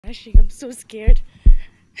blushing. I'm so scared.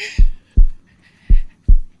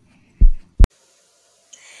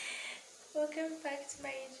 Welcome back to my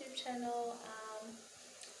YouTube channel.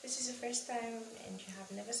 This is the first time and you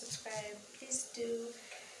have never subscribed, please do.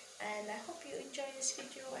 And I hope you enjoy this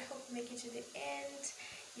video. I hope you make it to the end.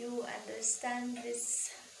 You understand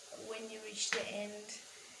this when you reach the end.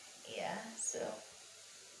 Yeah, so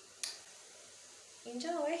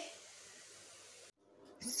enjoy.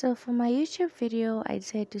 So for my YouTube video, I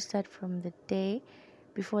decided to start from the day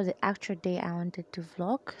before the actual day I wanted to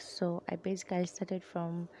vlog. So I basically started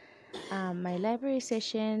from my library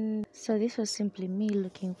session. So this was simply me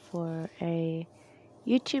looking for a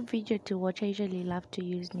YouTube video to watch. I usually love to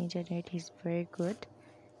use Ninja Net, it's very good.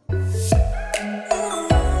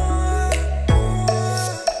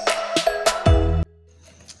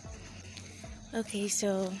 Okay,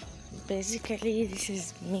 so basically this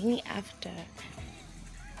is me after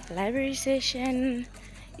library session.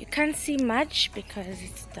 You can't see much because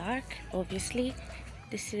it's dark, obviously.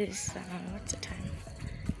 This is what's the time?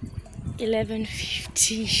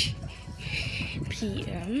 11:50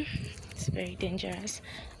 p.m. It's very dangerous.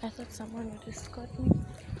 I thought someone would escort me,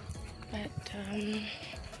 but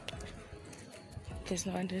there's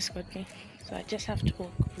no one to escort me, so I just have to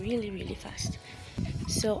walk really fast.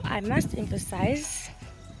 So I must emphasize,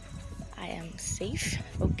 I am safe.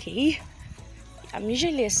 Okay, I'm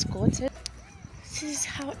usually escorted. This is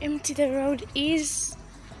how empty the road is.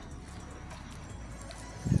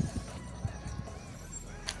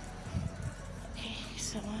 Okay,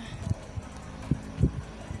 so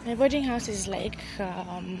my boarding house is like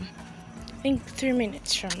I think 3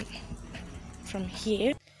 minutes from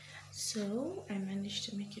here. So I managed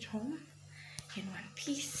to make it home in one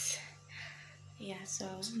piece. Yeah, so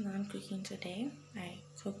I wasn't the one cooking today. I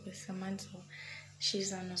cooked with someone, so she's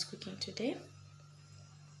the one who's cooking today.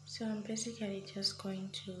 So I'm basically just going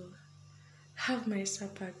to have my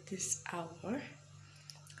supper at this hour.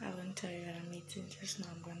 I won't tell you what I'm eating, just know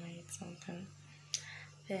I'm gonna eat something.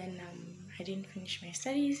 Then I didn't finish my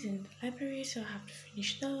studies in the library, so I have to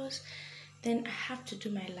finish those. Then I have to do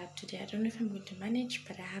my lab today. I don't know if I'm going to manage,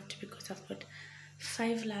 but I have to because I've got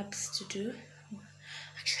 5 labs to do.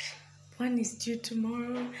 Actually, one is due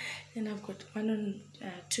tomorrow. Then I've got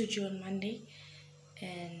 2 due on Monday,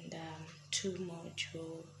 and 2 more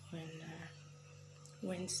due on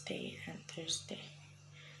Wednesday and Thursday.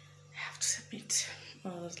 I have to submit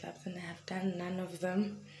all those labs, and I have done none of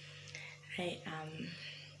them. I am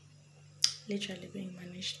literally being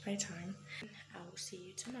managed by time. I will see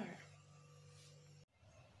you tomorrow.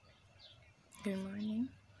 Good morning.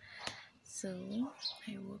 So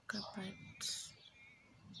I woke up at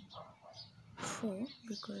 4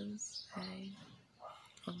 because I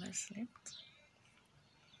overslept.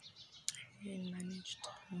 I didn't manage to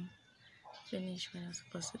finish what I was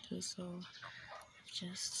supposed to do, so I've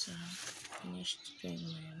just finished doing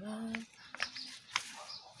my lab.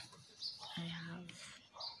 I have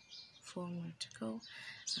 4 more to go.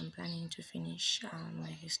 I'm planning to finish my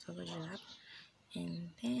histology lab, and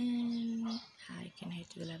then I can head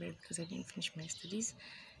to the library because I didn't finish my studies.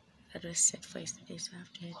 That was set for yesterday, so I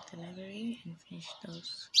have to head to the library and finish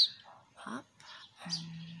those up.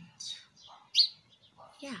 And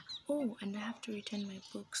yeah, oh, and I have to return my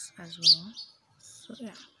books as well. So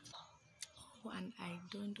yeah. Oh, and I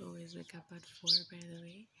don't always wake up at 4, by the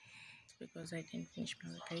way. It's because I didn't finish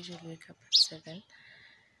my work. I usually wake up at 7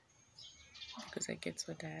 because I get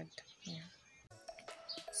so tired. Yeah.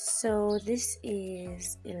 So this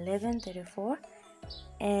is 11:34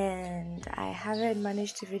 and I haven't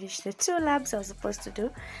managed to finish the 2 labs I was supposed to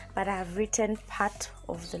do, but I have written part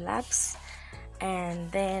of the labs,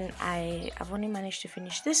 and then I've only managed to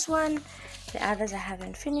finish this one. The others I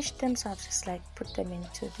haven't finished them, so I've just like put them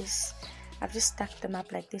into this. I've just stacked them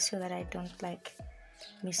up like this so that I don't like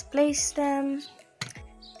misplace them.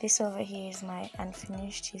 This over here is my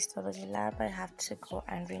unfinished histology lab. I have to go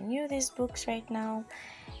and renew these books right now.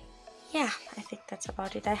 Yeah, I think that's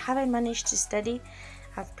about it. I haven't managed to study.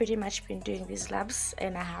 I've pretty much been doing these labs,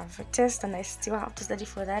 and I have a test and I still have to study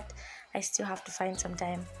for that. I still have to find some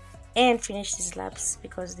time and finish these labs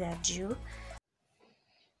because they are due.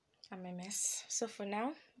 I'm a mess. So for now,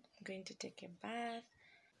 I'm going to take a bath.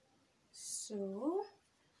 So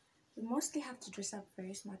we mostly have to dress up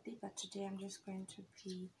very smartly, but today I'm just going to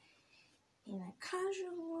be in a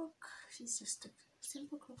casual look. It's just a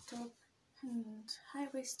simple crop top and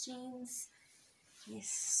high-waist jeans. Yes,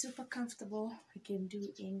 super comfortable. I can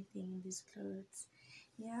do anything in these clothes.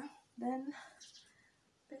 Yeah, then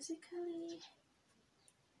basically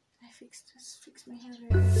I fix my hair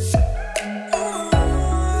very well.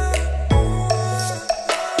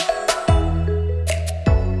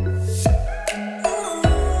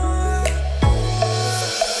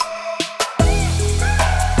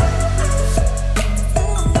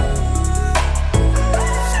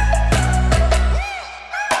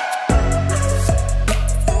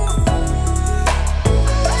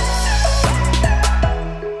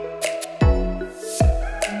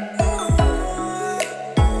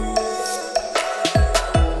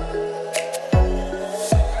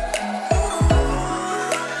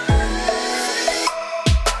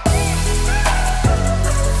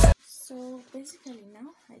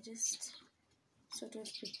 just sort of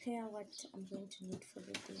prepare what I'm going to need for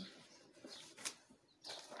the day.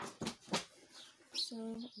 So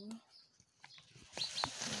I'm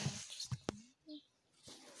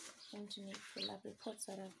going to need the lab reports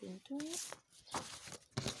that I've been doing.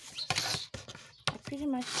 I pretty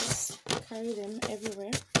much just carry them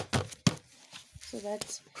everywhere so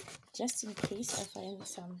that just in case I find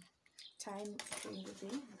some time during the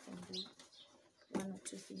day, I can do one or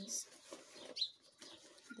two things.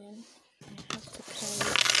 Then I have to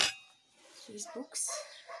carry these books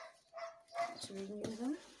to renew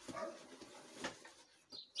them.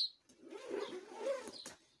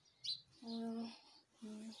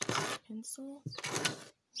 Pencil,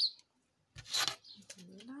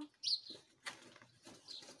 ruler.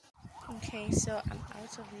 Okay, so I'm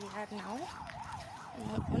out of the yard now.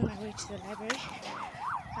 I'm on my way to the library.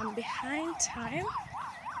 I'm behind time.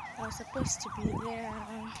 I was supposed to be there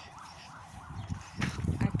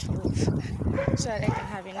at 12 so that I can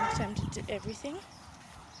have enough time to do everything.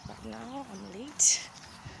 But now I'm late.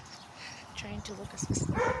 I'm trying to work as fast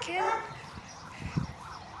as I can.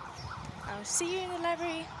 I'll see you in the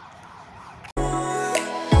library.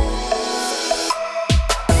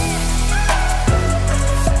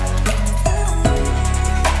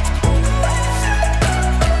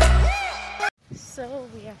 So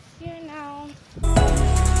we are here now.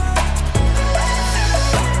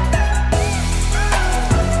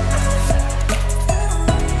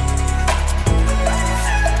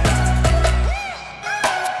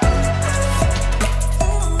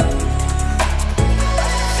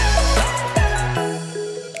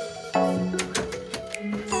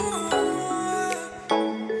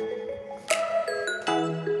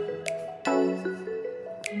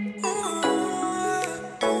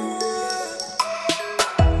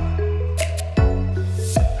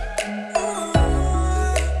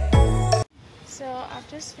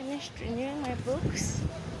 Just finished renewing my books.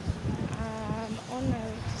 I'm on my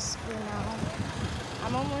way to school now.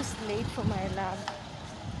 I'm almost late for my lab.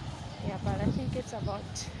 Yeah, but I think it's about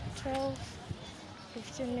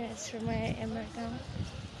 12-15 minutes from where I am right now.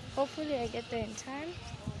 Hopefully I get there in time.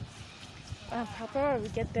 I'll probably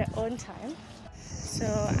get there on time. So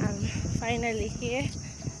I'm finally here.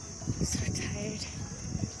 I'm so tired.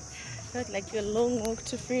 Felt like a long walk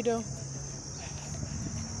to freedom.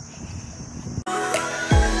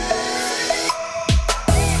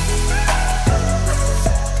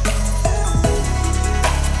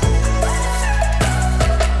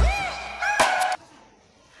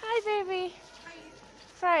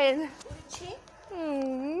 Fine. So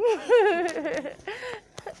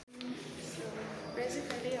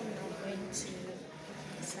basically I'm now going to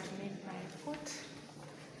submit my report.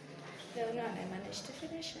 The one I managed to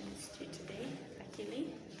finish and it's due today,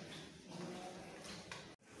 luckily.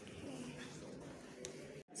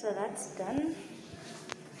 So that's done.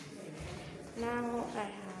 Now I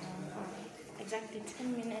have exactly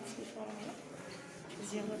 10 minutes before my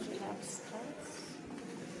physiology lab starts.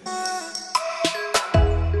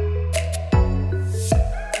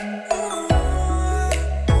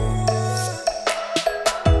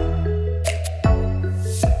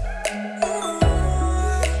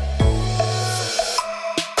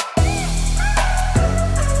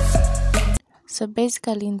 So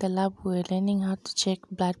basically in the lab we're learning how to check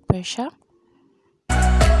blood pressure.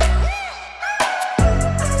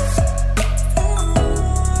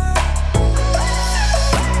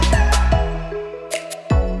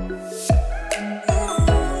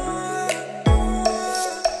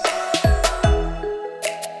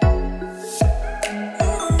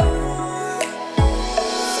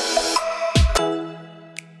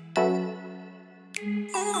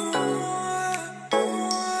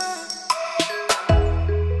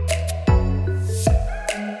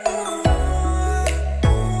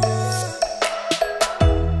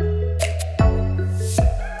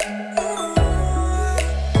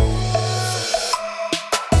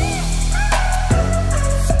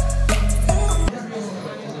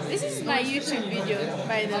 YouTube video,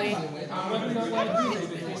 by the way.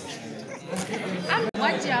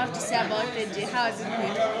 What do you have to say about the day? How is it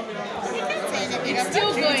going? It's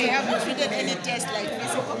still going. I haven't treated any test like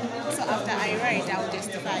physical, so after I write, I will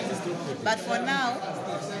justify. But for now,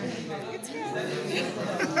 it's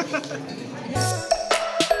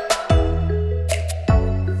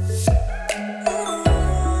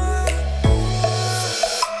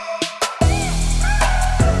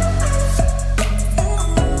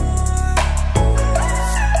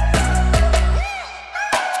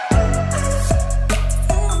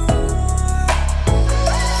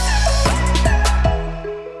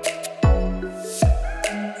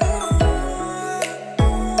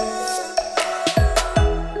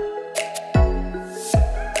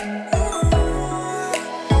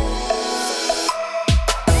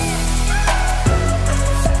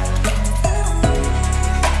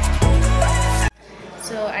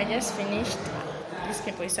So I just finished. This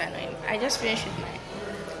paper is so annoying. I just finished with my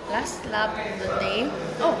last lab of the day.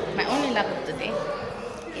 Oh, my only lab of the day.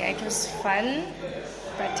 Yeah, it was fun,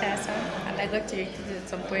 but and I got to read it at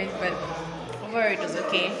some point, but overall it was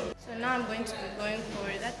okay. So now I'm going to be going for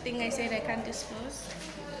that thing I said I can't disclose.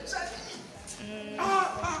 It's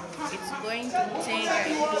going to take,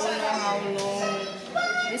 I don't know how long.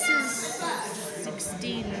 This is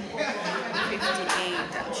 16:58.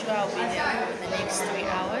 I'm sure I'll be there for the next 3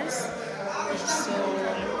 hours. So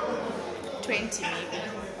 20 maybe.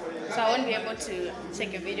 So I won't be able to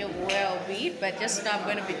take a video where I'll be, but just know I'm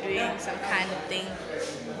going to be doing some kind of thing.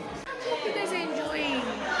 I hope you guys are enjoying.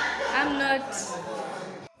 I'm not.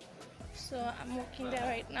 So I'm walking there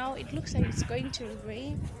right now. It looks like it's going to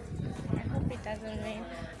rain. I hope it doesn't rain.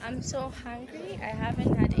 I'm so hungry. I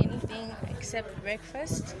haven't had anything except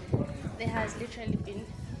breakfast. There has literally been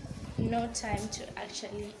no time to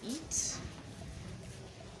actually eat.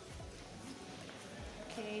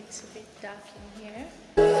 Okay, it's a bit dark in here.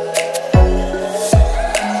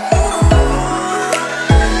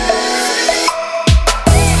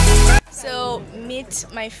 So meet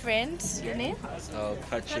my friends. Your name?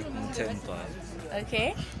 Patrick Ntempa.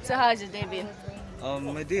 Okay. So how's your day been?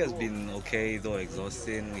 My day has been okay, though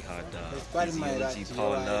exhausting. We had physiology,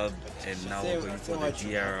 power lab, and now we're going for the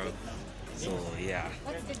DRL. So yeah.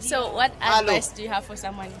 So what advice do you have for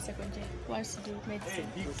someone in secondary who wants to do medicine?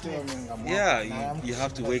 Yeah, you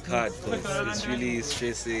have to work hard because it's really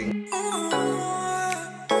stressing. So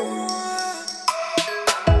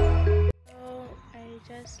I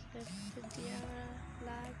just left the DRL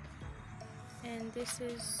lab, and this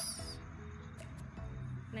is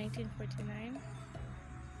 1949,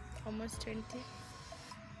 almost 20.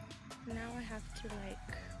 Now I have to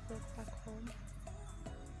like walk back home.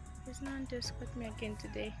 There's no one to escort me again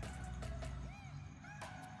today,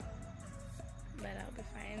 but I'll be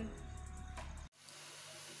fine.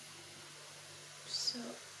 So,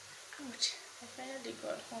 ouch, I finally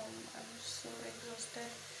got home. I'm so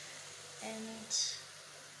exhausted and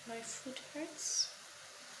my foot hurts.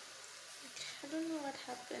 I don't know what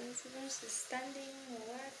happens. I don't know if it's standing or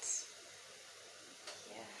what.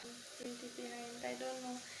 Yeah, I'm really behind. I don't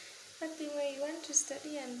know. That thing where you want to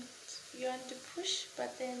study and you want to push,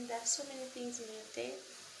 but then there are so many things in your day,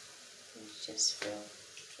 and you just feel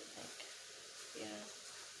like, yeah.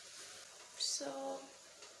 So,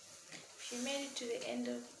 if you made it to the end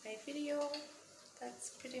of my video, that's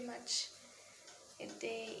pretty much a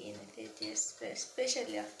day in a 30 years,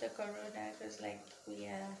 especially after Corona, because like we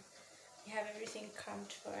have everything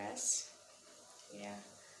cramped for us. Yeah.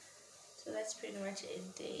 So that's pretty much a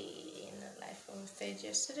day in the life of a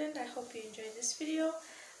third-year student. I hope you enjoyed this video.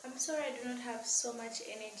 I'm sorry I do not have so much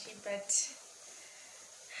energy, but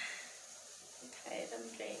I'm tired, I'm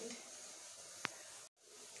drained.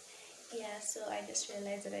 Yeah, so I just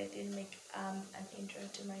realized that I didn't make an intro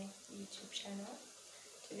to my YouTube channel,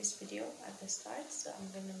 to this video at the start, so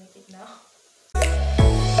I'm gonna make it now.